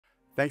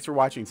Thanks for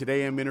watching.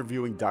 Today I'm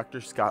interviewing Dr.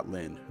 Scott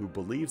Lynn, who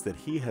believes that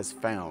he has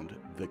found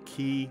the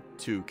key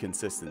to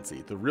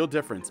consistency, the real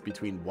difference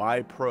between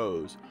why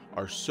pros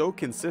are so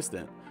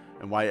consistent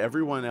and why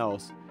everyone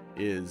else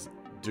is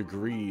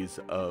degrees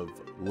of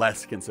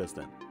less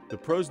consistent. The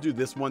pros do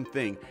this one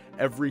thing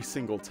every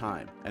single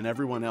time, and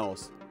everyone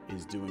else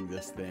is doing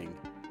this thing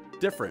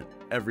different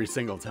every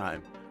single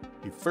time.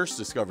 He first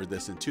discovered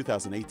this in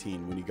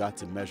 2018 when he got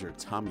to measure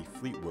Tommy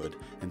Fleetwood,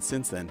 and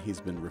since then he's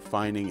been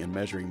refining and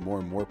measuring more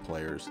and more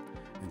players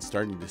and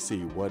starting to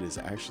see what is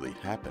actually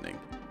happening.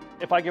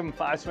 If I give them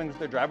 5 swings with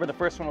their driver, the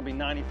first one will be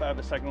 95,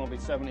 the second one will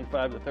be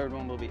 75, the third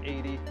one will be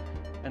 80,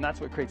 and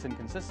that's what creates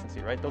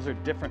inconsistency, right? Those are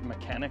different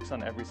mechanics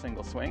on every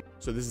single swing.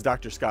 So this is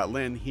Dr. Scott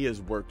Lynn. He has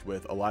worked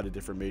with a lot of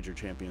different major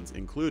champions,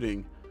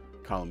 including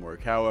Colin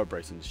Morikawa,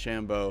 Bryson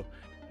DeChambeau.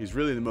 He's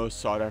really the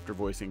most sought after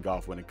voice in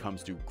golf when it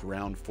comes to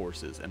ground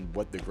forces and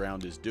what the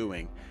ground is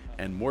doing.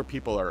 And more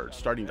people are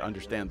starting to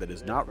understand that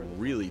it's not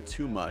really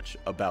too much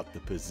about the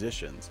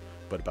positions,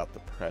 but about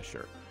the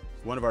pressure.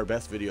 It's one of our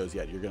best videos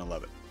yet. You're gonna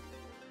love it.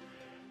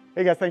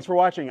 Hey guys, thanks for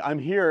watching. I'm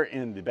here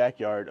in the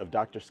backyard of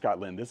Dr. Scott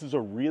Lynn. This is a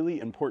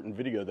really important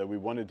video that we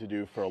wanted to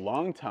do for a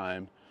long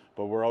time,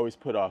 but we're always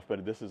put off,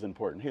 but this is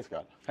important. Hey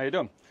Scott. How you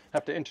doing? I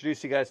have to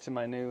introduce you guys to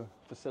my new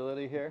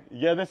facility here.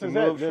 Yeah, this is it.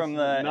 Moved from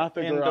the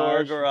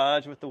indoor garage.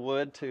 garage with the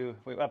wood to,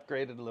 we've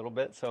upgraded a little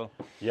bit, so.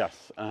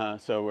 Yes,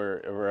 so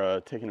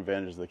we're taking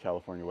advantage of the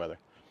California weather.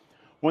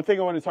 One thing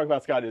I want to talk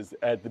about, Scott, is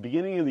at the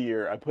beginning of the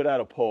year, I put out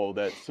a poll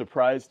that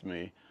surprised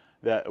me,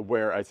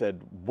 where I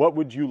said, what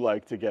would you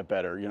like to get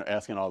better? You know,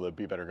 asking all the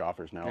Be Better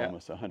golfers now,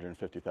 almost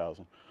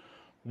 150,000.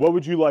 What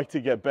would you like to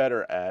get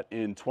better at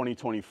in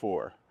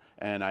 2024?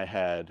 And I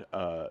had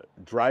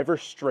driver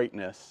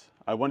straightness.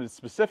 I wanted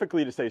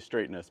specifically to say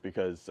straightness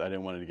because I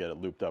didn't want to get it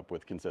looped up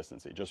with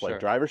consistency. Just like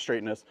driver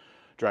straightness,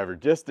 driver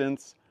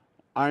distance,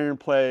 iron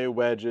play,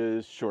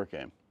 wedges, short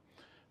game,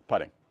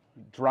 putting.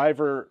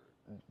 Driver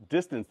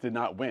distance did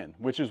not win,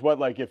 which is what,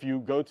 like, if you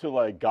go to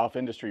like golf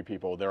industry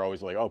people, they're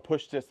always like, oh,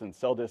 push distance,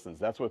 sell distance.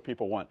 That's what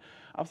people want.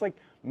 I was like,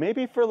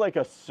 maybe for like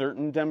a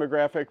certain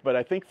demographic, but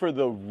I think for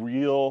the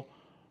real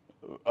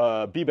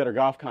Be Better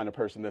golf kind of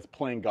person that's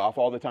playing golf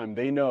all the time,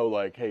 they know,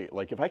 like, hey,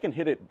 like if I can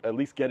hit it, at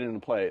least get it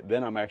in play,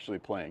 then I'm actually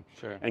playing.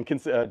 And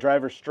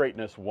driver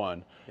straightness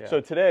won.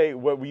 So today,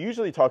 what we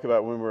usually talk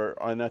about when we're,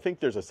 and I think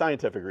there's a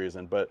scientific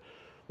reason, but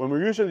when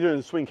we're usually doing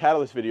the swing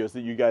catalyst videos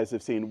that you guys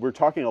have seen, we're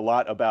talking a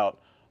lot about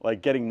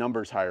like getting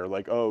numbers higher,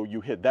 like, oh, you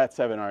hit that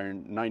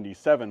 7-iron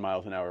 97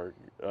 miles an hour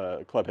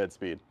club head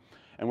speed.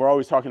 And we're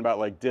always talking about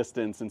like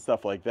distance and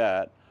stuff like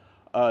that.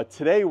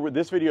 Today,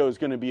 this video is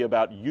going to be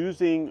about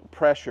using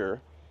pressure,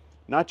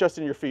 not just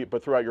in your feet,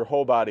 but throughout your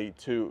whole body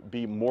to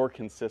be more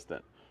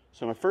consistent.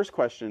 So my first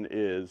question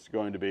is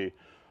going to be,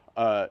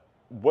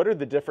 what are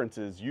the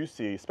differences you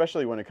see,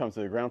 especially when it comes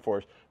to the ground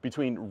force,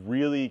 between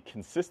really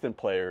consistent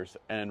players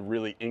and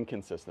really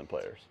inconsistent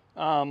players?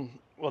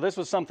 Well, this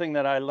was something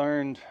that I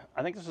learned,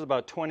 I think this was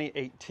about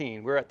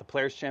 2018. We were at the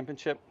Players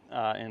Championship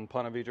in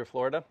Ponte Vedra,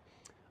 Florida,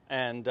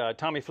 and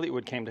Tommy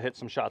Fleetwood came to hit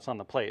some shots on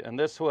the plate. And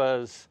this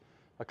was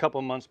a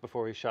couple months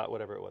before he shot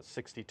whatever it was,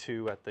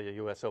 62 at the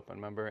U.S. Open,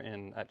 remember,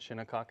 at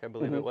Shinnecock, I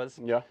believe it was?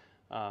 Yeah,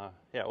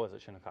 it was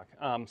at Shinnecock.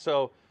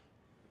 So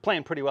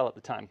playing pretty well at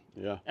the time.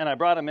 And I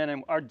brought him in,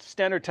 and our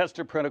standard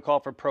tester protocol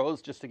for pros,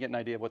 just to get an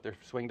idea of what their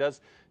swing does,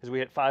 is we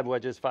hit 5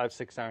 wedges, 5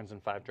 6-irons,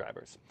 and 5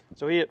 drivers.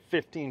 So he hit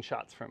 15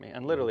 shots for me,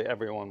 and literally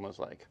everyone was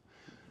like,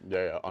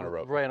 on a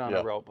rope. Right on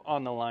a rope,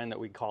 on the line that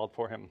we called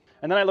for him.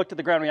 And then I looked at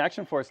the ground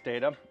reaction force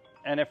data,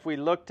 and if we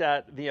looked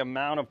at the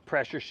amount of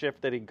pressure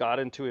shift that he got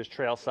into his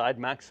trail side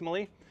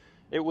maximally,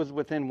 it was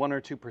within 1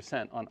 or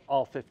 2% on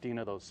all 15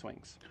 of those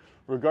swings.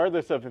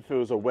 Regardless of if it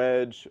was a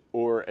wedge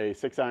or a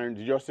 6-iron,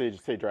 did you also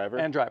say driver?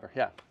 And driver,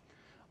 yeah.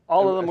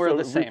 All of them were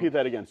the same. Repeat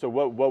that again. So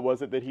what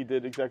was it that he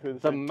did exactly the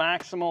same? The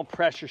maximal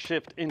pressure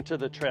shift into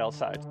the trail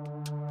side.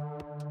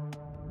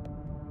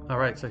 All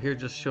right, so here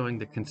just showing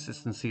the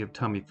consistency of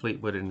Tommy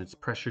Fleetwood and its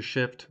pressure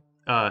shift.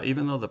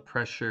 Even though the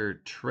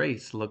pressure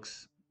trace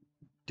looks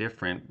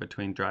different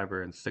between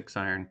driver and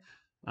 6-iron,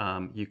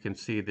 you can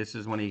see this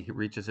is when he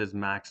reaches his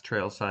max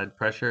trail side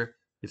pressure.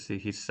 You see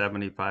he's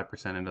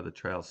 75% into the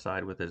trail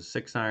side with his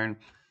 6-iron.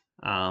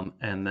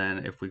 And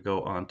then if we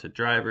go on to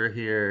driver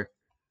here,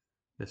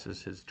 this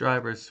is his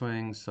driver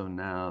swing. So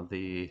now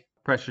the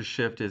pressure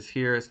shift is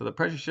here. So the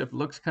pressure shift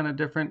looks kind of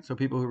different. So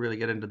people who really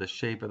get into the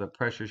shape of the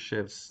pressure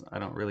shifts, I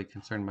don't really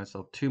concern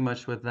myself too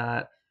much with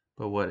that.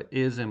 But what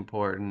is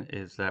important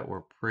is that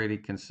we're pretty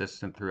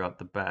consistent throughout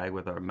the bag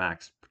with our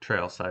max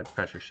trail side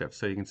pressure shift.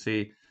 So you can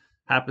see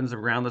happens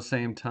around the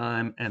same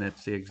time, and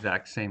it's the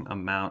exact same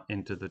amount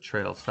into the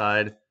trail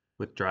side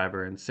with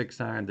driver and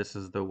 6-iron. This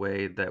is the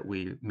way that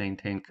we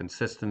maintain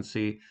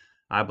consistency,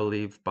 I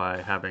believe,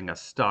 by having a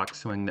stock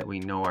swing that we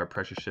know our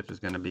pressure shift is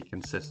going to be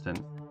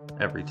consistent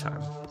every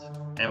time.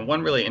 And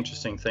one really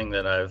interesting thing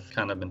that I've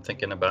kind of been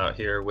thinking about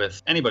here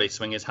with anybody's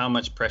swing is how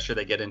much pressure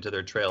they get into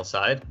their trail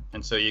side.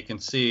 And so you can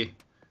see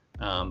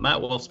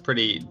Matt Wolf's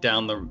pretty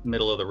down the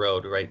middle of the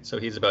road, right? So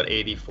he's about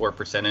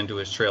 84% into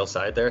his trail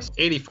side there.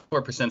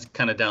 84% is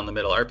kind of down the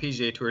middle. Our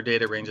PGA Tour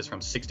data ranges from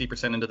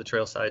 60% into the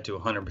trail side to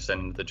 100%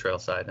 into the trail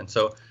side. And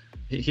so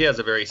he has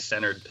a very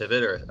centered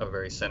pivot or a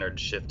very centered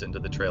shift into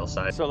the trail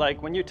side. So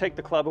like when you take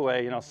the club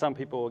away, you know, some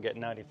people will get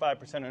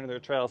 95% into their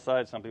trail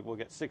side, some people will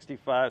get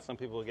 65, some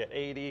people will get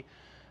 80.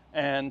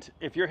 And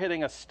if you're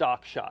hitting a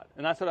stock shot,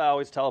 and that's what I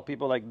always tell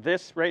people, like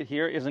this right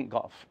here isn't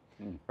golf.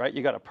 Right?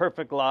 You got a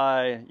perfect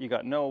lie, you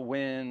got no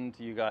wind,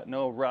 you got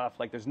no rough,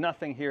 like there's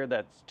nothing here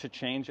that's to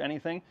change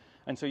anything.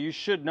 And so you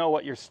should know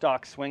what your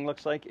stock swing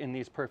looks like in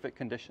these perfect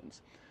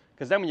conditions.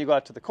 Because then when you go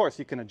out to the course,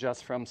 you can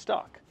adjust from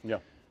stock. Yeah.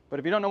 But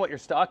if you don't know what your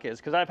stock is,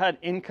 because I've had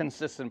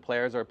inconsistent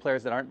players or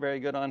players that aren't very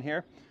good on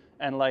here,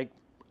 and like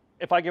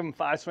if I give them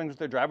 5 swings with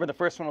their driver, the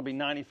first one will be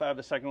 95,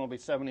 the second one will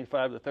be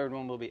 75, the third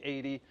one will be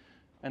 80,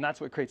 and that's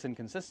what creates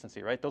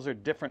inconsistency, right? Those are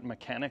different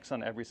mechanics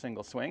on every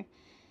single swing.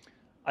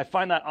 I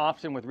find that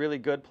often with really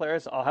good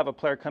players. I'll have a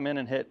player come in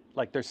and hit,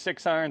 like their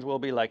 6 irons will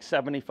be like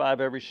 75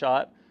 every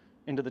shot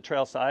into the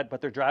trail side, but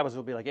their drivers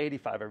will be like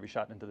 85 every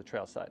shot into the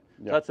trail side.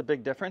 Yeah. So that's a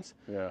big difference.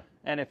 Yeah.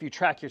 And if you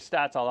track your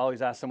stats, I'll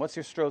always ask them, what's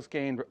your strokes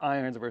gained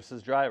irons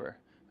versus driver?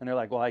 And they're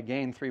like, well, I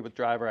gain 3 with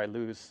driver, I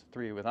lose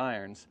 3 with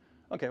irons.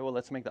 Okay, well,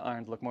 let's make the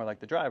irons look more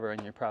like the driver,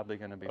 and you're probably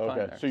going to be fine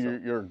there. So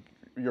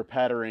you're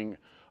patterning.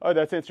 Oh,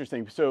 that's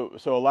interesting. So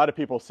a lot of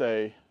people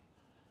say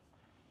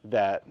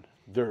that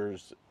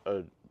there's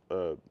a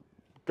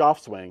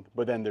golf swing,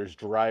 but then there's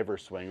driver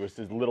swing, which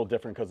is a little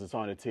different because it's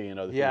on a tee and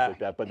other things like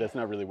that. But that's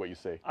not really what you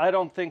see. I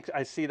don't think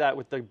I see that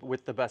with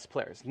the best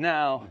players.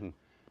 Now,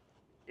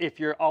 if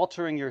you're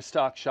altering your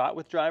stock shot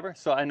with driver,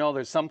 so I know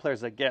there's some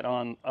players that get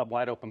on a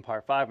wide open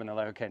par 5 and they're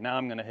like, okay, now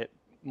I'm going to hit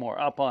more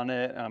up on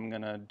it. I'm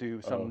going to do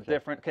something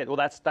different. Okay, well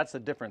that's a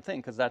different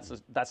thing because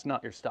that's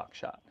not your stock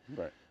shot.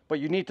 Right.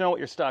 But you need to know what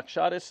your stock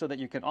shot is so that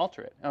you can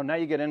alter it. Oh, now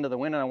you get into the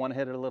wind and I want to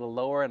hit it a little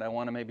lower and I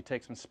want to maybe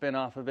take some spin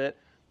off of it.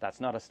 That's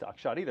not a stock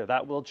shot either.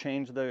 That will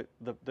change the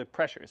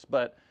pressures.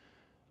 But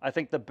I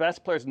think the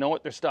best players know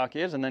what their stock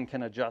is and then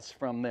can adjust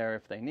from there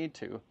if they need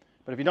to.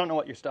 But if you don't know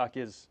what your stock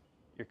is,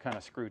 you're kind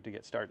of screwed to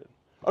get started.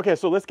 Okay,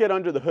 so let's get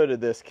under the hood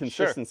of this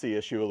consistency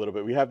issue a little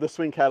bit. We have the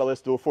Swing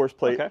Catalyst dual force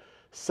plate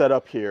set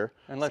up here.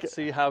 And let's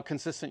see how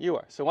consistent you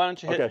are. So why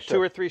don't you hit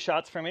 2 or 3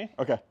 shots for me?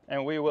 Okay.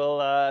 And we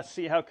will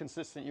see how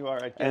consistent you are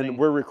at getting... And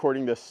we're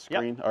recording this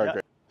screen? All right,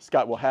 great.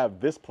 Scott will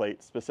have this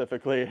plate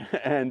specifically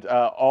and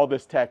all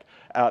this tech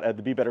out at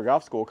the Be Better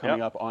Golf School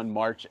coming up on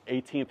March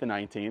 18th and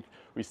 19th.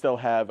 We still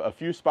have a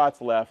few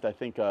spots left. I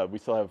think we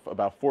still have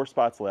about 4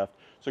 spots left.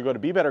 So go to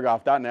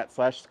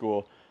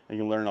BeBetterGolf.net/school and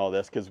you can learn all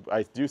this because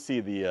I do see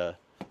the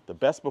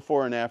best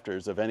before and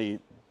afters of any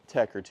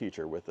tech or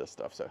teacher with this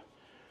stuff. So,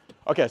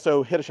 okay,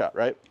 so hit a shot,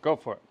 right? Go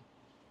for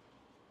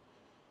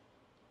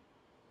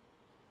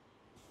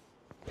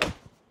it.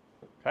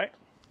 Okay.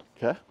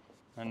 Okay.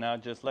 And now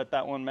just let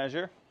that one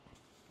measure.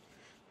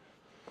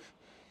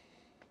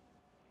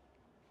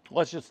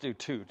 Let's just do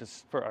 2,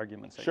 just for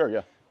argument's sake. Sure,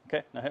 yeah.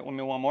 Okay, now hit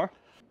me one more.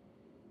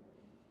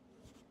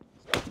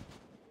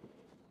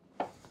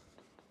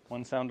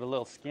 One sounded a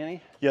little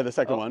skinny. Yeah, the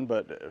second one,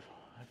 but it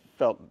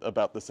felt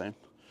about the same.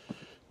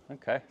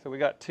 Okay, so we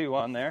got 2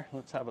 on there.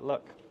 Let's have a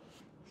look.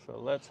 So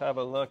let's have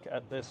a look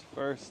at this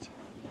first.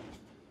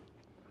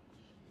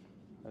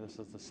 This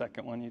is the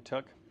second one you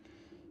took.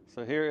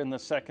 So here in the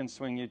second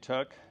swing you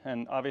took,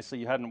 and obviously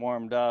you hadn't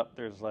warmed up.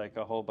 There's like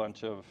a whole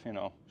bunch of,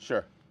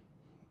 Sure.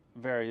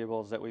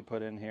 variables that we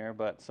put in here.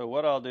 But so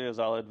what I'll do is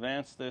I'll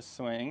advance this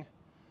swing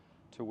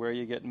to where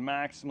you get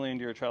maximally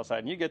into your trail side.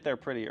 And you get there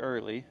pretty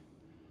early,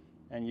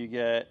 and you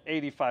get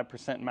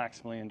 85%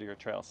 maximally into your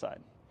trail side.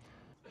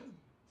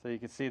 So you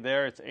can see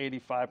there it's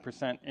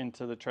 85%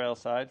 into the trail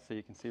side. So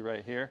you can see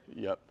right here.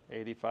 Yep.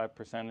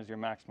 85% is your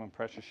maximum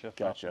pressure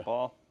shift off the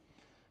ball.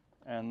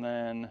 And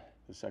then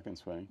the second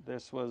swing.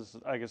 This was,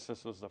 I guess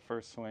this was the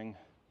first swing.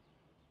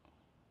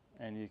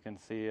 And you can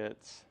see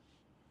it's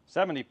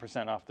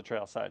 70% off the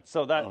trail side.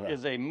 So that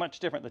is a much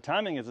different, the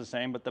timing is the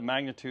same, but the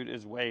magnitude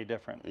is way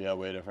different. Yeah,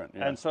 way different.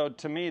 Yeah. And so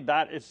to me,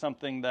 that is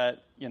something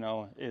that,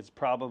 is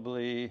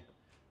probably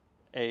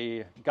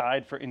a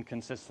guide for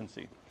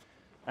inconsistency.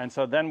 And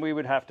so then we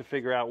would have to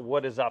figure out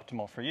what is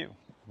optimal for you.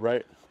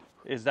 Right.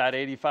 Is that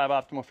 85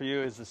 optimal for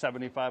you? Is the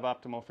 75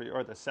 optimal for you?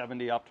 Or the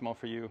 70 optimal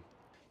for you?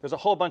 There's a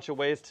whole bunch of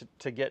ways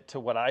to get to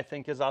what I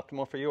think is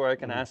optimal for you, or I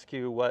can ask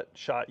you what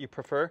shot you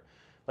prefer.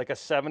 Like a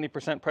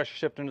 70% pressure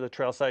shift into the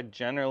trail side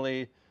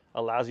generally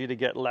allows you to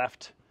get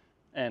left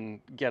and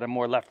get a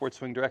more leftward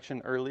swing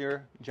direction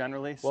earlier,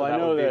 generally. So that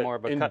would be more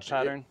of a cut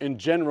pattern. In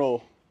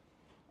general,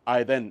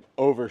 I then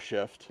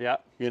overshift. Yeah.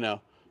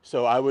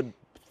 So I would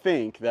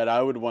think that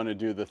I would want to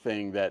do the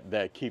thing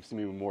that keeps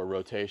me more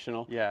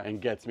rotational and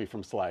gets me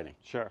from sliding.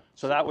 Sure.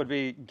 So that would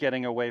be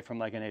getting away from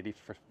like an 80,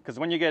 because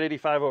when you get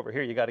 85 over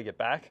here, you got to get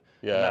back.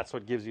 Yeah. And that's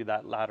what gives you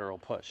that lateral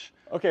push.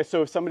 Okay,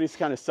 so if somebody's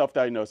kind of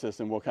self-diagnosis,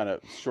 and we'll kind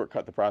of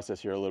shortcut the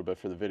process here a little bit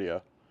for the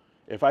video.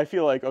 If I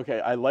feel like,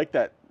 okay, I like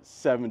that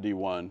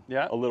 71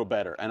 Yeah. a little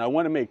better, and I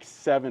want to make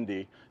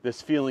 70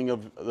 this feeling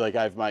of like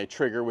I have my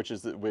trigger, which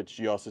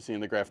you also see in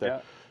the graph there.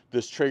 Yeah.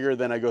 This trigger,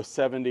 then I go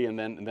 70, and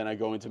then I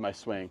go into my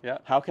swing. Yeah.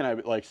 How can I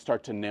like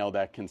start to nail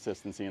that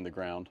consistency in the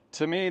ground?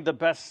 To me, the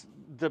best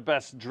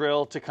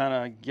drill to kind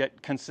of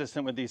get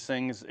consistent with these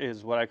things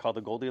is what I call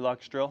the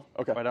Goldilocks drill.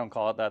 Okay. If I don't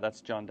call it that,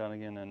 that's John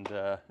Dunnigan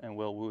and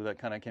Will Wu that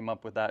kind of came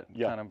up with that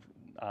kind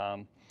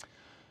of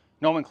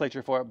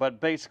nomenclature for it. But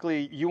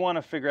basically, you want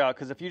to figure out,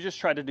 because if you just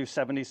try to do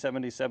 70,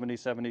 70, 70,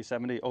 70,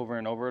 70 over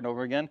and over and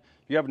over again,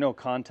 you have no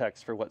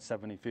context for what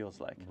 70 feels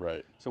like.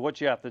 Right. So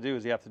what you have to do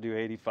is you have to do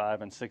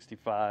 85 and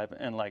 65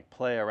 and like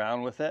play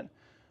around with it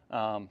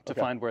to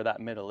find where that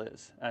middle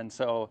is. And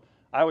so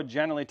I would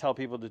generally tell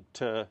people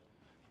to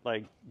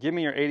like, give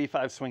me your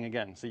 85 swing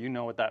again, so you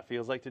know what that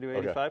feels like to do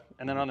 85. Okay.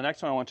 And then on the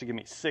next one, I want you to give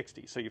me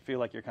 60, so you feel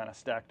like you're kind of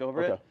stacked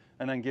over it.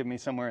 And then give me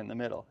somewhere in the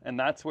middle. And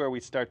that's where we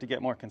start to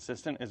get more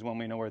consistent, is when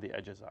we know where the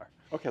edges are.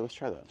 Okay, let's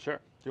try that. Sure.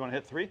 Do you want to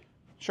hit 3?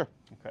 Sure.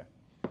 Okay.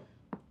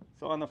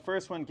 So on the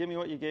first one, give me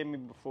what you gave me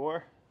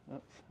before.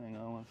 Oops, hang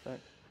on one sec.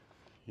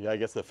 Yeah, I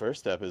guess the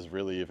first step is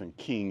really even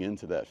keying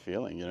into that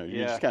feeling. You know, you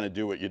Yeah. just kind of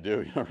do what you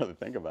do. You don't really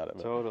think about it.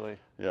 But Totally.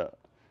 yeah.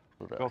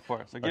 We're back. Go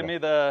for it. So give Okay. me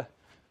the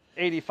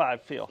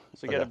 85 feel.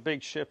 So get Okay. a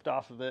big shift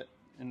off of it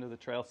into the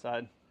trail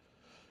side.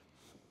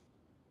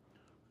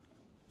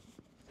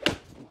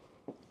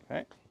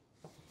 Okay.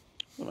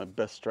 My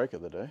best strike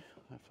of the day.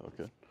 That felt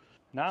good.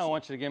 Now I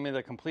want you to give me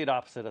the complete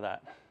opposite of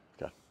that.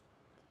 Okay.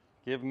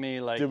 Give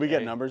me like. Did we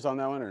get numbers on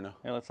that one or no?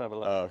 Yeah, let's have a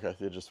look. Oh, okay.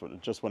 You just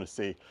want to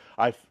see.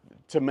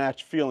 To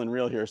match feel and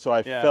real here. So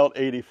I Yeah. felt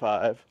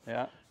 85.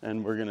 Yeah.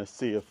 And we're gonna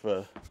see if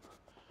the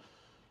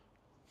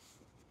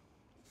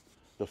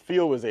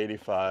feel was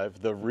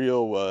 85. The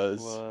real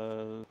was.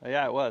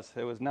 Yeah, it was.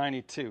 It was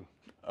 92.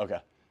 Okay.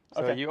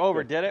 So okay. you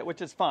overdid it,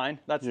 which is fine.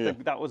 That's Yeah.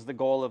 that was the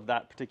goal of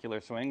that particular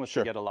swing, was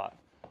Sure. to get a lot.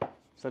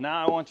 So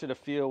now I want you to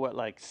feel what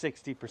like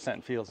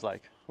 60% feels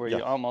like, where you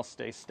Yeah. almost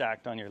stay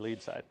stacked on your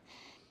lead side.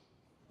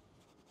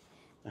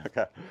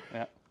 Okay.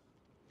 Yeah,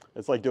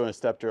 It's like doing a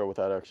step drill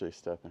without actually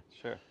stepping.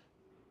 sure.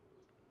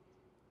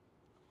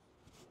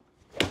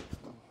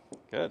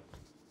 Good.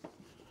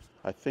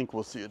 I think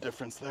we'll see a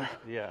difference there.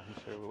 Yeah,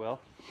 I'm sure we will.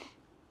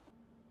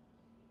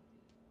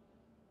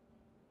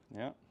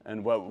 Yeah.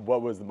 And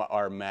what was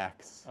our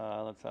max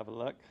Let's have a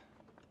look.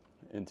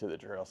 into the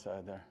trail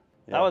side there?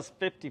 That was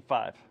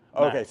 55.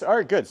 Okay. max. So all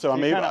right, good. So, So I'm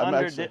you able. kind I'm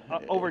of actually.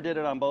 overdid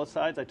it on both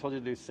sides. I told you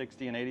to do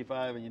 60 and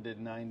 85, and you did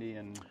 90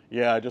 and.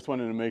 Yeah, I just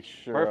wanted to make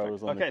sure I Perfect.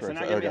 was on the Okay, correct so now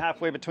side. give Okay. me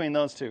halfway between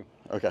those two.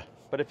 Okay.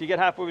 But if you get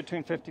halfway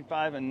between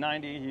 55 and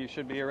 90, you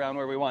should be around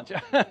where we want you.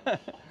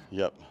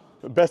 Yep.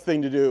 The best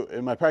thing to do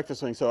in my practice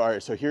swing. So all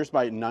right. So here's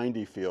my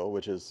 90 feel,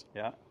 which is.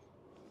 Yeah.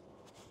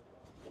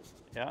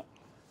 Yeah.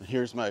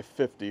 Here's my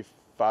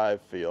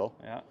 55 feel.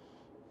 Yeah.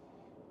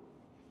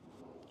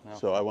 Now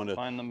So I want to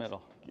find the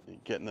middle.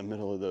 get in the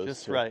middle of those.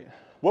 Just two. right.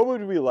 What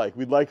would we like?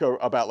 We'd like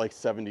about like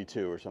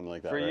 72 or something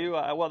like that. For right? you,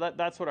 well,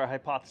 that's what our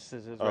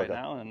hypothesis is right Okay.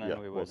 now, and then yeah,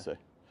 we would. We'll see.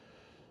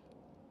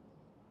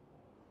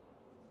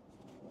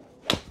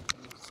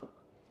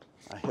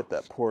 I hit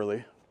that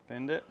poorly.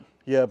 Bend it.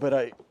 Yeah, but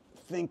I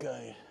think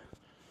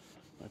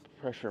my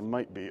pressure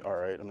might be all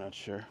right. I'm not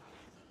sure.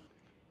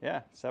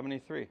 Yeah,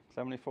 73,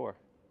 74.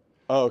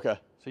 Oh, okay.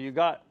 So you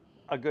got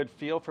a good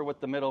feel for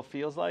what the middle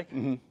feels like,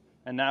 and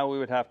now we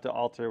would have to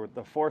alter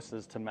the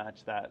forces to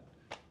match that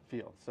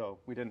feel. So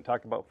we didn't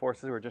talk about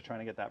forces. We're just trying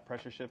to get that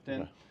pressure shift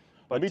in.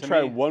 But Let me to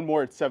try one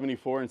more at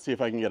 74 and see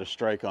if I can get a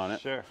strike on it.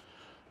 Sure.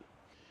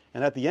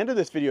 And at the end of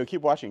this video,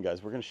 keep watching,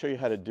 guys. We're going to show you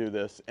how to do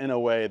this in a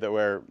way that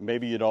where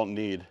maybe you don't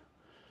need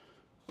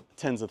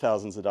tens of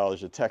thousands of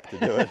dollars of tech to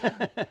do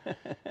it.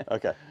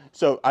 Okay.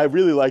 So I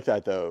really like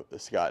that though,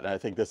 Scott. And I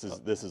think this is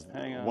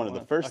Hang on one of the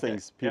one- first okay.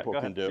 things Yeah, people go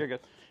can ahead. You're do. good.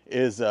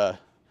 Is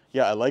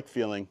yeah, I like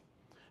feeling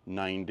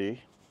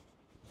 90,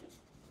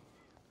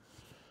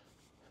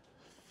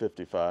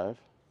 55,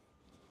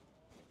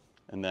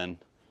 and then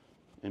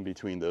in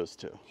between those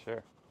two,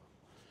 Sure.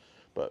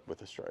 but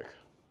with a strike.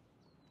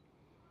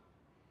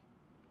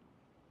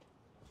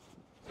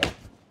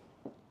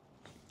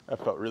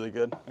 That felt really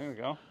good. There we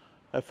go.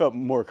 That felt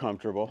more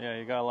comfortable. Yeah,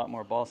 you got a lot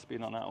more ball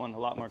speed on that one, a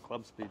lot more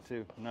club speed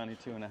too,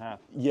 92 and a half.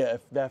 Yeah,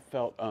 if that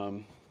felt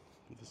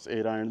this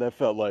 8-iron, that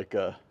felt like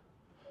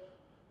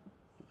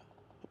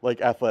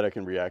athletic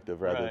and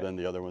reactive rather Right. than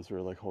the other ones who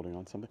were like holding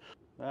on something.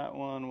 That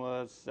one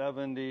was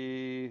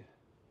 73.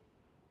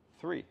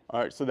 All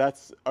right, so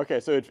that's okay.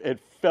 So it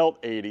felt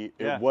 80.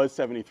 Yeah. It was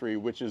 73,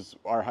 which is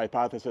our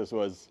hypothesis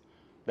was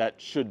that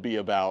should be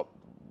about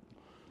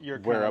Your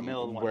kind where of I'm-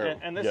 middle one. where-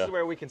 And this yeah. is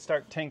where we can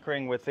start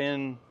tinkering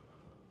within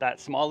that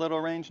small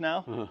little range now.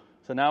 Uh-huh.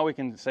 So now we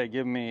can say,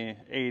 give me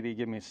 80,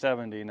 give me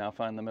 70. Now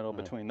find the middle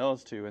between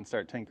those two and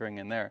start tinkering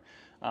in there.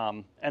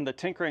 And the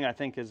tinkering, I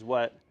think, is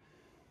what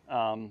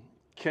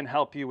can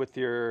help you with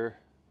your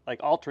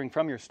altering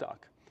from your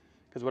stock.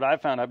 Because what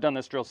I've found, I've done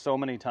this drill so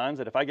many times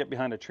that if I get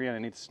behind a tree and I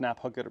need to snap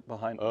hook it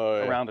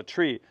around a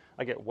tree,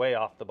 I get way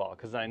off the ball.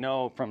 Because I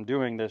know from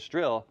doing this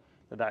drill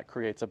that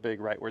creates a big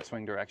rightward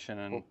swing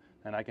direction,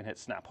 and I can hit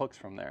snap hooks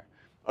from there.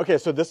 Okay,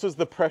 so this was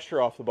the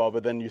pressure off the ball,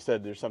 but then you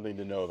said there's something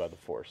to know about the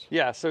force.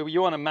 Yeah, so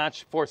you want to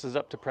match forces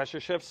up to pressure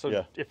shifts. So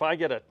Yeah. if I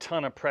get a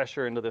ton of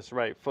pressure into this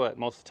right foot,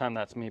 most of the time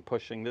that's me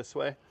pushing this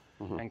way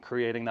and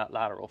creating that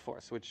lateral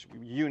force, which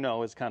you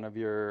know is kind of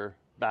your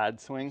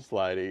bad swing.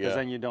 Slidey, Because yeah.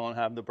 then you don't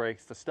have the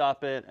brakes to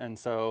stop it. And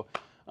so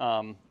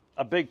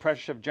a big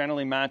pressure shift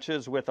generally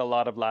matches with a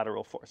lot of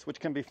lateral force,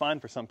 which can be fine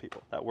for some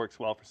people. That works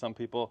well for some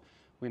people.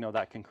 We know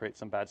that can create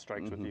some bad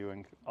strikes with you,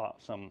 and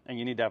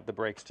you need to have the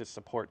brakes to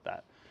support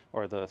that,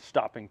 or the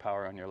stopping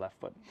power on your left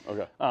foot.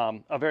 Okay.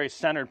 A very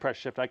centered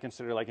pressure shift, I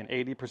consider like an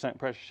 80%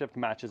 pressure shift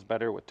matches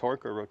better with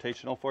torque or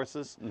rotational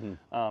forces.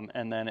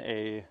 And then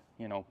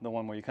the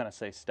one where you kind of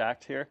stay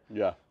stacked here.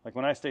 Yeah. Like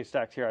when I stay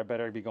stacked here, I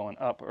better be going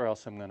up or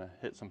else I'm going to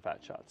hit some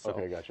fat shots. So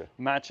Okay, gotcha.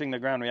 matching the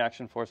ground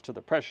reaction force to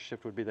the pressure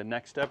shift would be the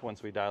next step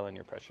once we dial in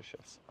your pressure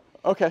shifts.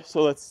 Okay,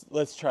 so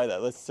let's try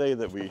that. Let's say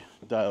that we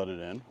dialed it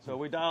in. So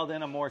we dialed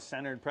in a more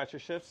centered pressure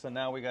shift, so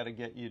now we got to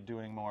get you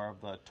doing more of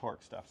the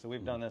torque stuff. So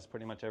we've done this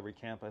pretty much every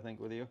camp, I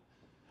think, with you,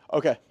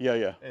 Okay,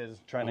 yeah.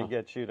 is trying to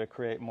get you to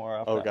create more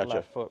of Oh, that gotcha.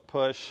 left foot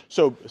push.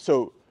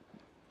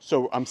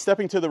 So I'm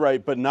stepping to the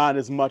right, but not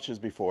as much as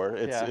before.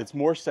 Yeah. It's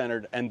more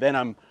centered, and then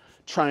I'm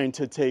trying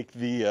to take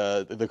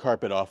the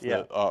carpet off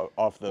Yeah. the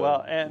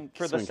Well, and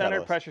for the swing centered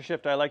catalyst. pressure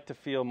shift, I like to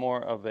feel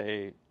more of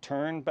a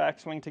turn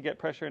backswing to get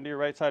pressure into your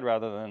right side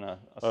rather than a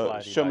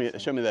slidey backswing.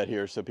 Show me that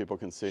here so people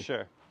can see.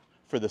 Sure.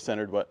 For the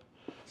centered what?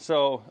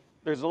 So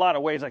there's a lot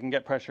of ways I can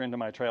get pressure into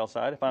my trail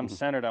side. If I'm Mm-hmm.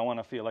 centered, I want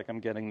to feel like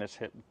I'm getting this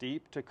hip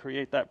deep to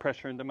create that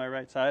pressure into my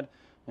right side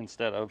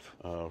instead of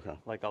Okay.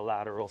 like a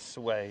lateral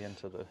sway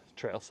into the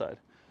trail side.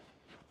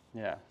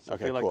 Yeah, so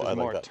Okay, I feel like cool. I there's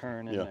like more that.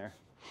 turn in Yeah. there.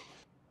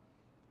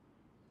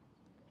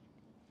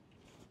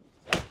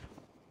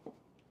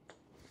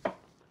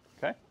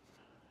 Okay.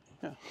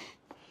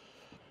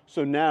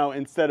 So now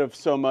instead of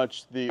so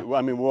much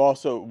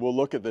we'll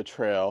look at the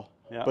trail.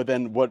 Yeah. But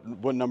then what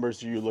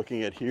numbers are you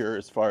looking at here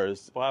as far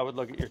as Well, I would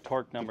look at your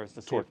torque numbers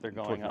to see if they're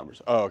torque going up.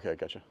 numbers? Oh, okay,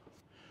 gotcha.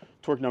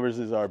 Torque numbers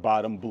is our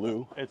bottom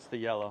blue. It's the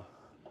yellow.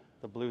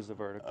 The blue's the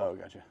vertical. Oh,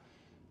 gotcha.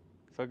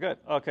 So good.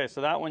 Okay, so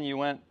that one you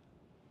went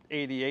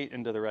 88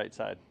 into the right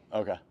side.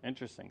 Okay.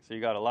 Interesting. So you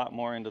got a lot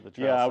more into the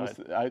trail Yeah,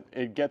 side.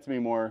 it gets me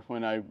more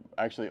when I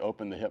actually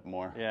open the hip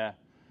more. Yeah.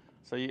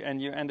 So you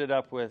ended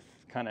up with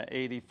kind of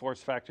 80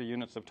 force factor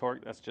units of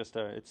torque. That's just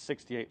it's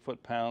 68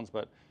 foot-pounds,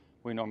 but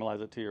we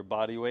normalize it to your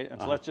body weight.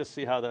 And so let's just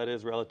see how that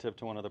is relative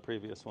to one of the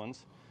previous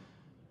ones.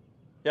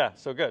 Yeah,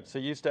 so good. So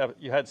you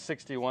had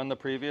 61 the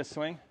previous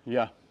swing,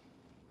 Yeah.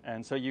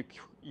 and so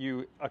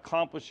you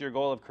accomplished your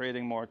goal of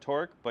creating more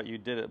torque, but you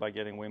did it by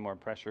getting way more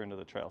pressure into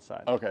the trail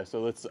side. Okay,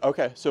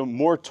 so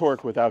more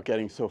torque without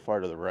getting so far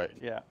to the right.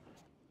 Yeah.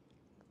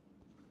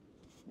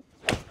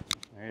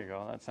 There you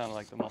go. That sounded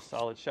like the most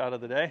solid shot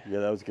of the day. Yeah,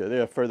 that was good.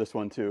 Yeah, furthest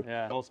one too.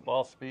 Yeah, most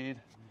ball speed,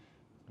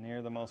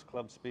 near the most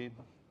club speed.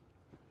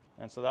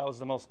 And so that was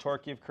the most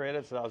torque you've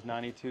created. So that was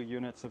 92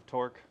 units of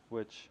torque,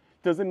 which...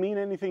 Does it mean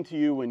anything to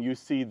you when you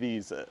see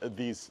these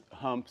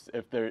humps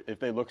if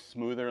they look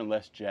smoother and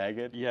less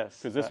jagged? Yes.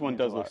 Because this that one means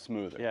a does look lot.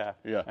 smoother. Yeah.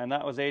 Yeah. And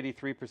that was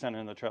 83%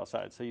 in the trail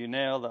side. So you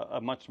nailed a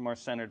much more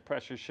centered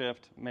pressure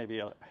shift, maybe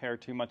a hair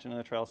too much into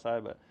the trail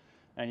side.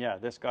 And yeah,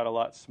 this got a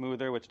lot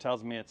smoother, which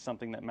tells me it's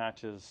something that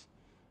matches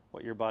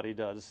what your body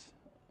does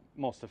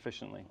most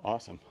efficiently.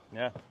 Awesome.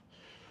 Yeah.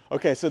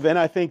 Okay, so then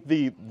I think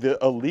the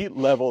elite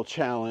level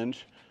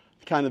challenge,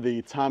 kind of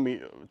the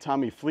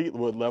Tommy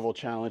Fleetwood level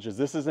challenge is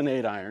this is an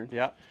 8-iron.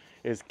 Yeah.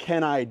 Is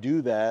can I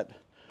do that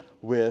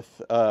with,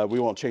 we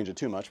won't change it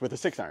too much, with a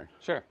 6-iron?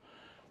 Sure.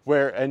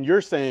 And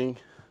you're saying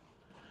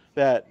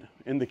that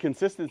in the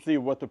consistency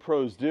of what the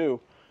pros do,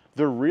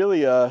 they're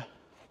really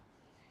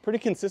pretty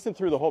consistent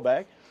through the whole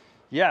bag?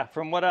 Yeah,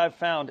 from what I've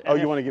found. Oh,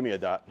 you want to give me a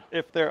dot?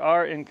 If there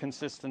are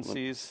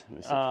inconsistencies, Let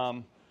me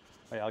see.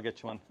 wait, I'll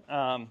get you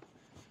one.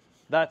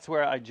 That's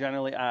where I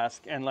generally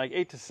ask, and like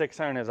 8 to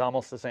 6-iron is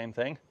almost the same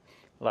thing.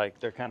 Like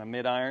they're kind of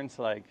mid-irons.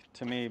 Like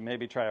to me,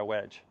 maybe try a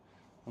wedge,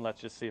 and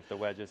let's just see if the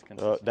wedge is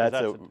consistent. That's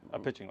a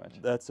pitching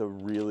wedge. That's a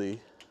really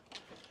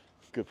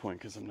good point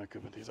because I'm not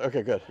good with these.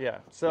 Okay, good. Yeah.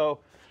 So,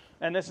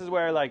 and this is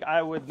where like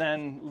I would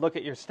then look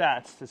at your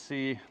stats to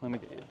see. Let me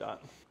get you a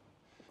dot.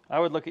 I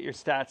would look at your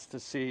stats to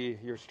see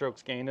your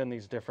strokes gained in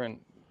these different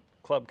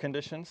club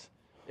conditions,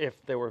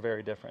 if they were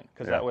very different,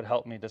 because that would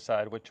help me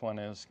decide which one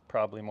is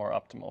probably more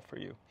optimal for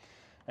you.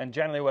 And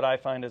generally what I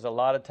find is a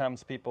lot of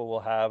times people will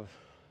have...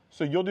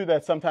 So you'll do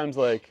that sometimes,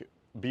 like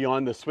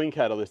beyond the swing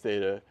catalyst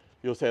data,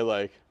 you'll say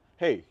like,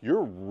 hey,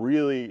 you're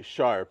really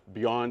sharp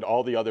beyond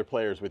all the other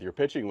players with your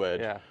pitching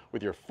wedge. Yeah.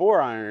 With your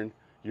 4-iron,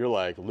 you're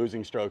like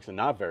losing strokes and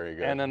not very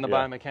good. And then the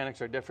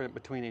biomechanics are different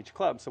between each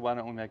club, so why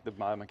don't we make the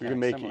biomechanics You can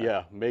make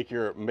similar? make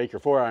your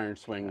 4-iron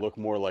swing look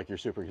more like your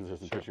super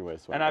consistent pitching wedge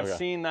swing. And I've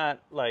seen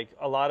that, like,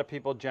 a lot of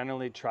people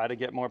generally try to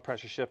get more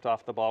pressure shift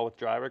off the ball with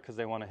driver because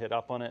they want to hit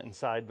up on it and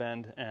side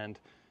bend. And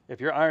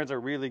if your irons are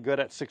really good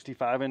at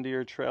 65 into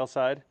your trail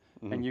side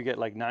and you get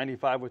like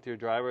 95 with your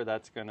driver,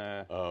 that's going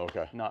to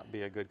not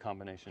be a good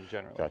combination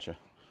generally. Gotcha.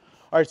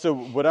 All right, so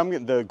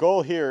the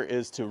goal here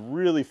is to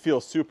really feel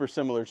super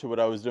similar to what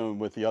I was doing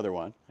with the other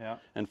one. Yeah.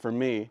 And for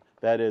me,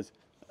 that is,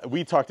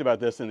 we talked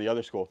about this in the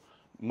other school.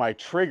 My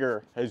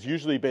trigger has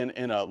usually been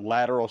in a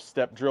lateral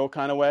step drill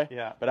kind of way.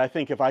 Yeah. But I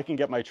think if I can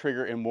get my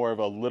trigger in more of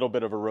a little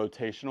bit of a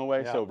rotational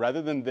way, Yeah. so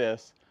rather than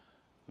this,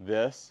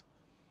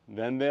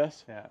 then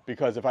this, Yeah.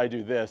 because if I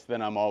do this,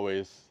 then I'm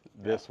always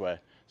this way.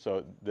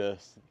 So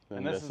this, then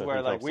And this this. is I where,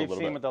 think like, helps a we've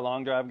little seen bit. with the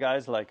long drive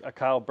guys, like a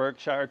Kyle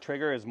Berkshire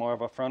trigger is more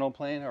of a frontal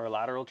plane or a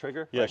lateral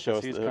trigger. Yeah, right? show 'Cause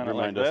us, he's kind of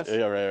like remind us. this,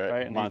 Yeah,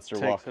 right. And Monster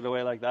he walk. takes it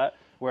away like that.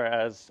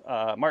 Whereas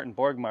Martin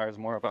Borgmeyer is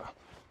more of a,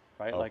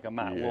 right, Oh, like a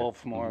Matt yeah.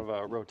 Wolf, more of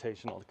a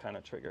rotational kind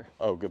of trigger.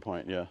 Oh, good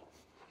point, yeah.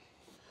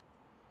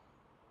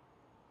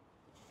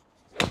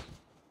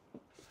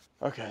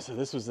 Okay, so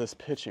this was this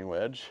pitching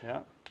wedge. Yeah.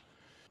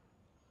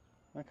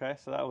 Okay,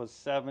 so that was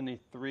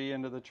 73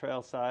 into the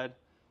trail side.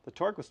 The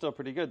torque was still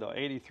pretty good though.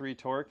 83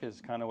 torque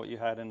is kind of what you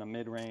had in the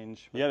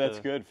mid-range. with Yeah, that's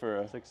the good for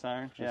a,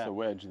 6-iron. just Yeah. a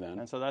wedge then.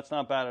 And so that's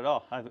not bad at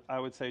all. I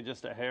would say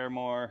just a hair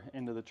more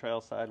into the trail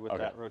side with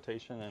Okay. that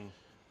rotation, and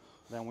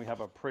then we have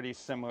a pretty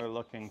similar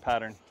looking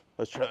pattern.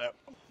 Let's try that.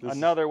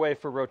 Another way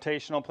for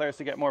rotational players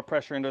to get more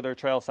pressure into their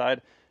trail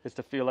side is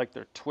to feel like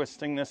they're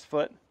twisting this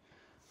foot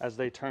as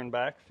they turn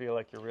back. Feel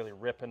like you're really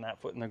ripping that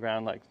foot in the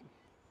ground, like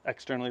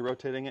externally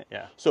rotating it.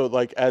 Yeah. So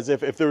like as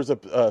if there was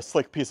a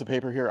slick piece of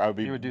paper here, I would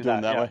be You would do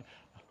doing that, that yeah. way.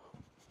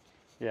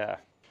 Yeah.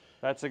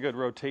 That's a good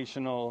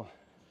rotational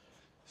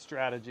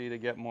strategy to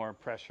get more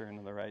pressure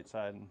into the right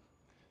side and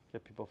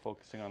get people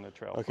focusing on their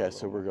trail. Okay,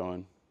 so we're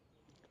going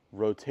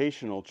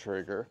rotational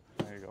trigger.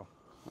 There you go.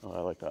 Oh,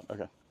 I like that.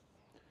 Okay.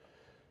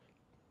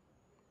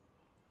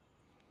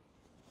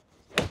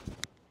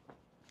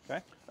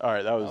 Okay. All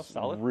right, that was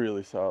solid.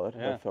 really solid.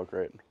 Yeah. That felt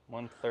great.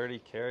 130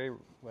 carry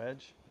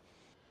wedge.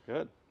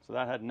 Good. So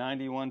that had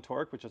 91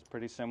 torque, which is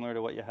pretty similar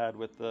to what you had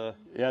with the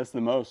Yeah, it's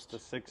the most.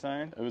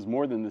 6-iron. It was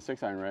more than the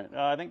 6-iron, right?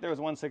 I think there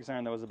was one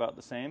 6-iron that was about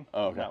the same.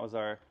 Oh, okay. That was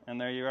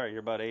and there you are. You're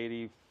about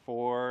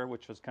 84,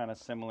 which was kind of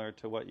similar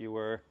to what you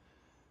were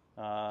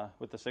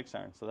with the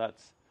 6-iron. So I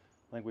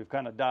think we've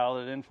kind of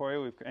dialed it in for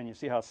you. And you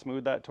see how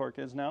smooth that torque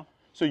is now?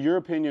 So your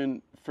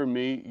opinion, for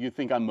me, you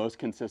think I'm most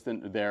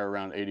consistent there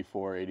around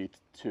 84,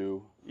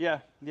 82? Yeah.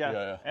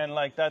 And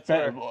like that's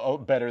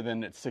Better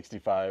than at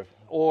 65.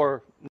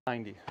 or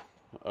 90.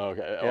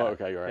 Okay. Yeah. Oh,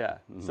 okay, you're right. Yeah.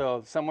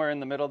 So somewhere in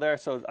the middle there.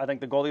 So I think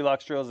the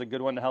Goldilocks drill is a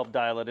good one to help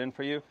dial it in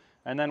for you.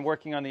 And then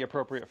working on the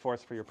appropriate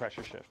force for your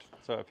pressure shift.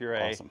 So if you're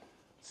a Awesome.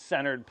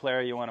 centered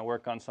player, you want to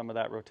work on some of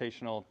that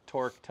rotational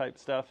torque type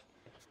stuff.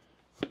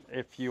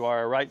 If you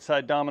are a right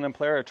side dominant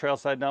player, a trail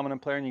side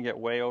dominant player, and you get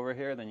way over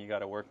here, then you got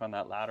to work on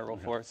that lateral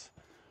force.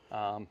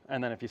 And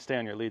then if you stay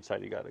on your lead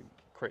side, you got to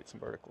create some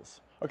verticals.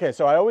 Okay,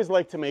 so I always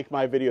like to make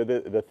my video,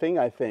 the thing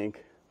I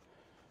think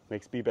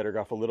makes Be Better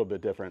Golf a little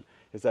bit different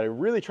is that I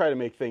really try to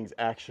make things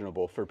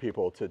actionable for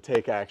people to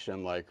take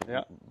action like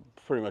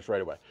pretty much right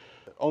away.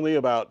 Only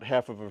about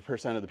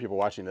 0.5% of the people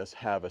watching this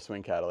have a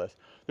swing catalyst.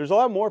 There's a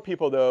lot more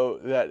people though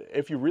that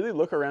if you really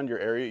look around your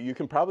area, you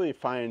can probably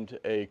find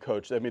a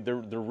coach. I mean, they're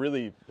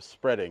really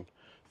spreading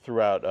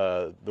throughout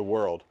the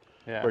world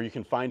where you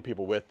can find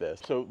people with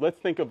this. So let's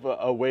think of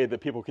a way that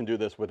people can do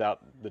this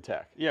without the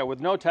tech. Yeah,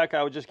 with no tech,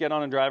 I would just get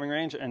on a driving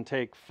range and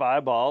take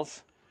 5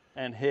 balls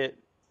and hit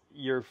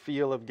your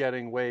feel of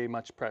getting way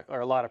much or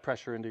a lot of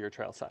pressure into your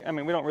trail side. I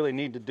mean, we don't really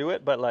need to do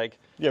it, but like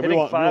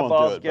hitting 5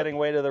 balls, getting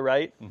way to the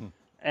right.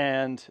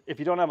 And if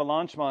you don't have a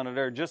launch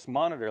monitor, just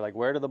monitor like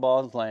where do the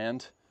balls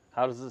land?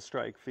 How does the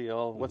strike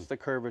feel? What's the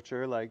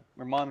curvature? Like,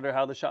 or monitor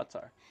how the shots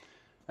are.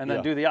 And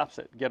then do the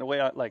opposite. Get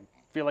away, like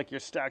feel like you're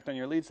stacked on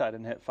your lead side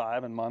and hit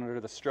 5 and monitor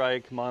the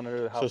strike,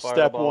 monitor how far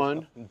the balls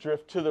go. So step 1,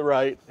 drift to the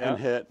right and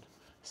hit.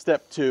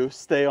 Step 2,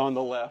 stay on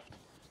the left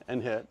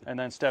and hit. And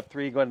then step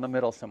 3, go in the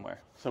middle somewhere.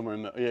 Somewhere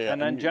in the yeah.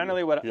 And then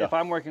generally, if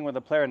I'm working with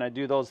a player and I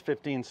do those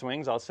 15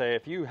 swings, I'll say,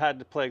 if you had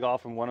to play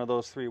golf in one of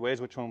those 3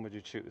 ways, which one would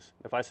you choose?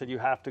 If I said you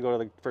have to go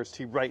to the first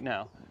tee right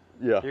now,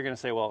 you're going to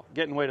say, well,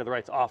 getting way to the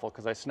right's awful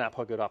because I snap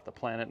hook it off the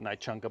planet and I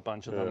chunk a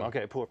bunch of them.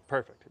 Okay,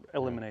 perfect.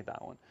 Eliminate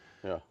that one.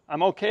 Yeah.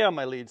 I'm okay on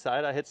my lead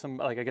side. I hit some,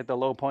 like I get the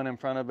low point in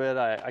front of it.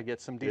 I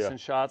get some decent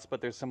shots, but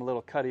there's some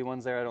little cutty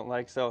ones there I don't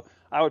like. So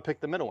I would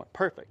pick the middle one.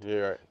 Perfect. Yeah,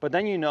 right. But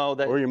then you know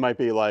that. Or you might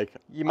be like,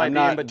 you might I'm be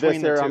not in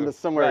between this area, the 2. I'm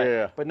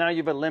somewhere, But now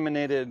you've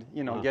eliminated,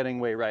 getting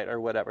way right or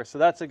whatever. So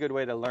that's a good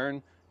way to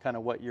learn kind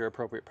of what your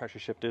appropriate pressure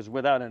shift is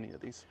without any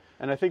of these.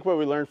 And I think what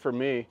we learned for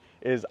me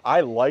is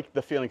I like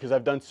the feeling because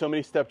I've done so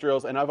many step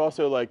drills and I've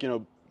also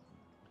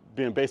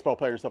being a baseball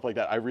player and stuff like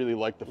that, I really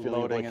like the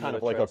feeling of like kind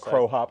of like a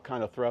crow hop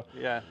kind of throw.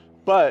 Yeah.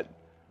 But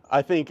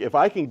I think if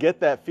I can get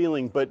that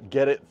feeling but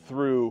get it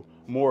through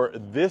more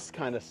this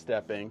kind of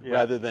stepping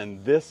rather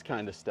than this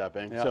kind of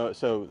stepping. Yeah.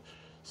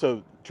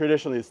 So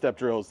traditionally the step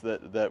drills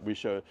that we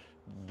showed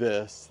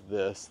this.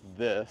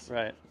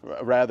 Right.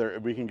 Rather,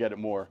 we can get it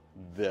more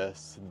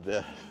this.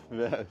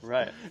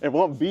 Right. It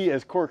won't be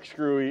as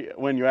corkscrewy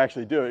when you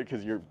actually do it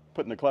because you're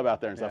putting the club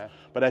out there and stuff.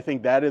 But I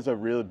think that is a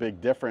really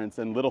big difference.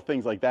 And little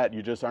things like that,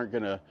 you just aren't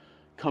going to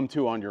come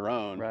to on your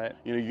own. Right.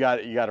 You got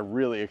to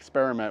really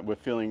experiment with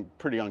feeling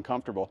pretty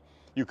uncomfortable.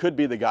 you could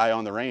be the guy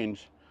on the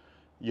range.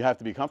 You have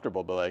to be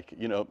comfortable, but like,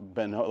 you know,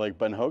 Ben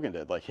Hogan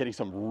did, like hitting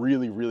some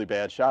really, really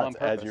bad shots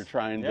as you're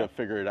trying to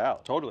figure it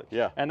out. Totally.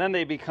 Yeah. And then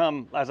they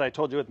become, as I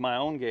told you with my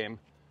own game,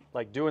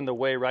 like doing the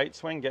way right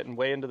swing, getting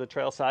way into the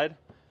trail side.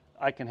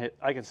 I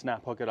can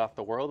snap hook it off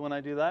the world when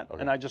I do that. Okay.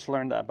 And I just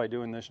learned that by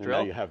doing this drill.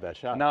 And now you have that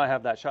shot. Now I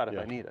have that shot if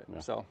I need it. Yeah.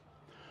 So.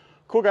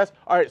 Cool, guys.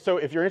 All right, so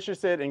if you're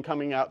interested in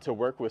coming out to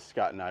work with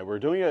Scott and I, we're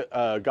doing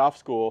a golf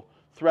school.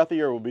 Throughout the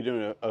year, we'll be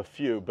doing a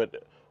few,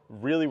 but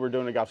really we're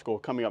doing a golf school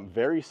coming up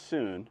very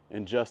soon,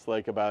 in just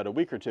like about a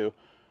week or two,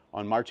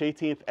 on March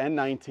 18th and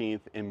 19th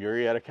in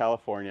Murrieta,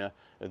 California,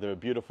 at the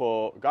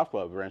beautiful golf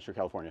club, Rancho,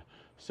 California.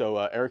 So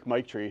Eric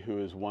Miketree, who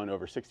has won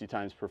over 60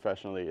 times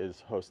professionally,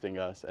 is hosting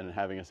us and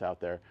having us out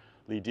there.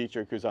 Lee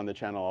Dietrich, who's on the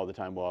channel all the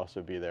time, will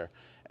also be there.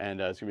 And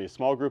it's going to be a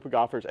small group of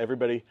golfers.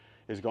 Everybody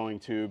is going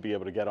to be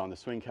able to get on the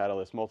Swing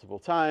Catalyst multiple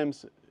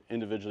times,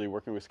 individually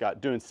working with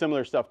Scott, doing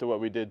similar stuff to what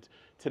we did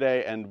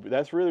today. And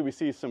that's really, we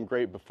see some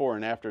great before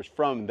and afters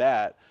from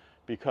that,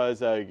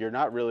 because you're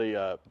not really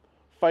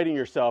fighting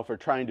yourself or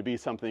trying to be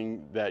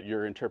something that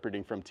you're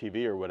interpreting from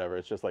TV or whatever.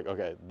 It's just like,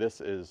 okay,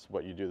 this is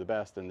what you do the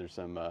best, and there's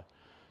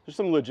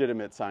some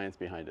legitimate science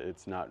behind it.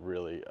 It's not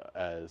really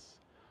as,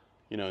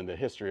 you know, in the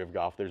history of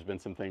golf, there's been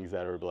some things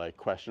that are like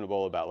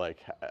questionable about like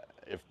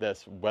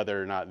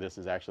whether or not this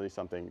is actually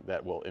something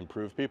that will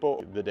improve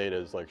people. The data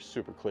is like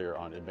super clear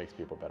on it makes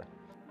people better.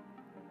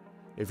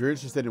 If you're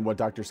interested in what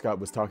Dr. Scott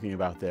was talking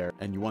about there,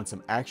 and you want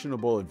some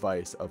actionable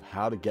advice of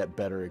how to get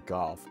better at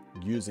golf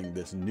using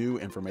this new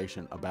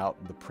information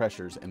about the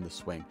pressures in the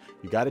swing,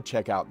 you got to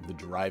check out the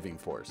driving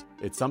force.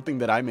 It's something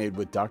that I made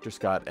with Dr.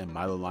 Scott and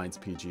Milo Lines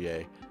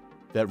PGA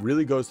that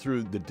really goes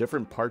through the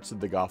different parts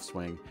of the golf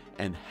swing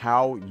and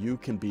how you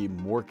can be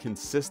more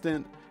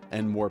consistent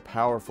and more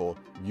powerful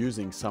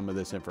using some of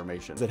this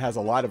information. It has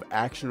a lot of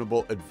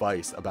actionable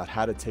advice about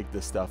how to take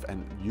this stuff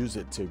and use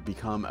it to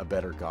become a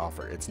better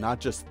golfer. It's not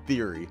just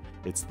theory,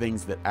 it's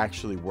things that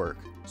actually work.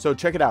 So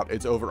check it out.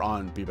 It's over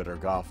on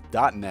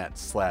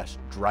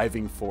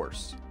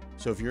BeBetterGolf.net/driving-force.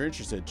 So if you're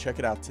interested, check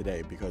it out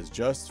today, because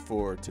just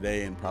for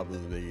today and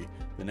probably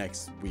the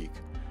next week,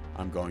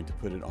 I'm going to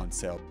put it on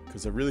sale,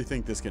 because I really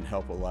think this can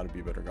help a lot of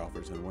Be Better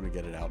golfers, and I want to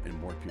get it out in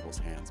more people's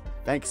hands.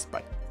 Thanks.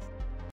 Bye.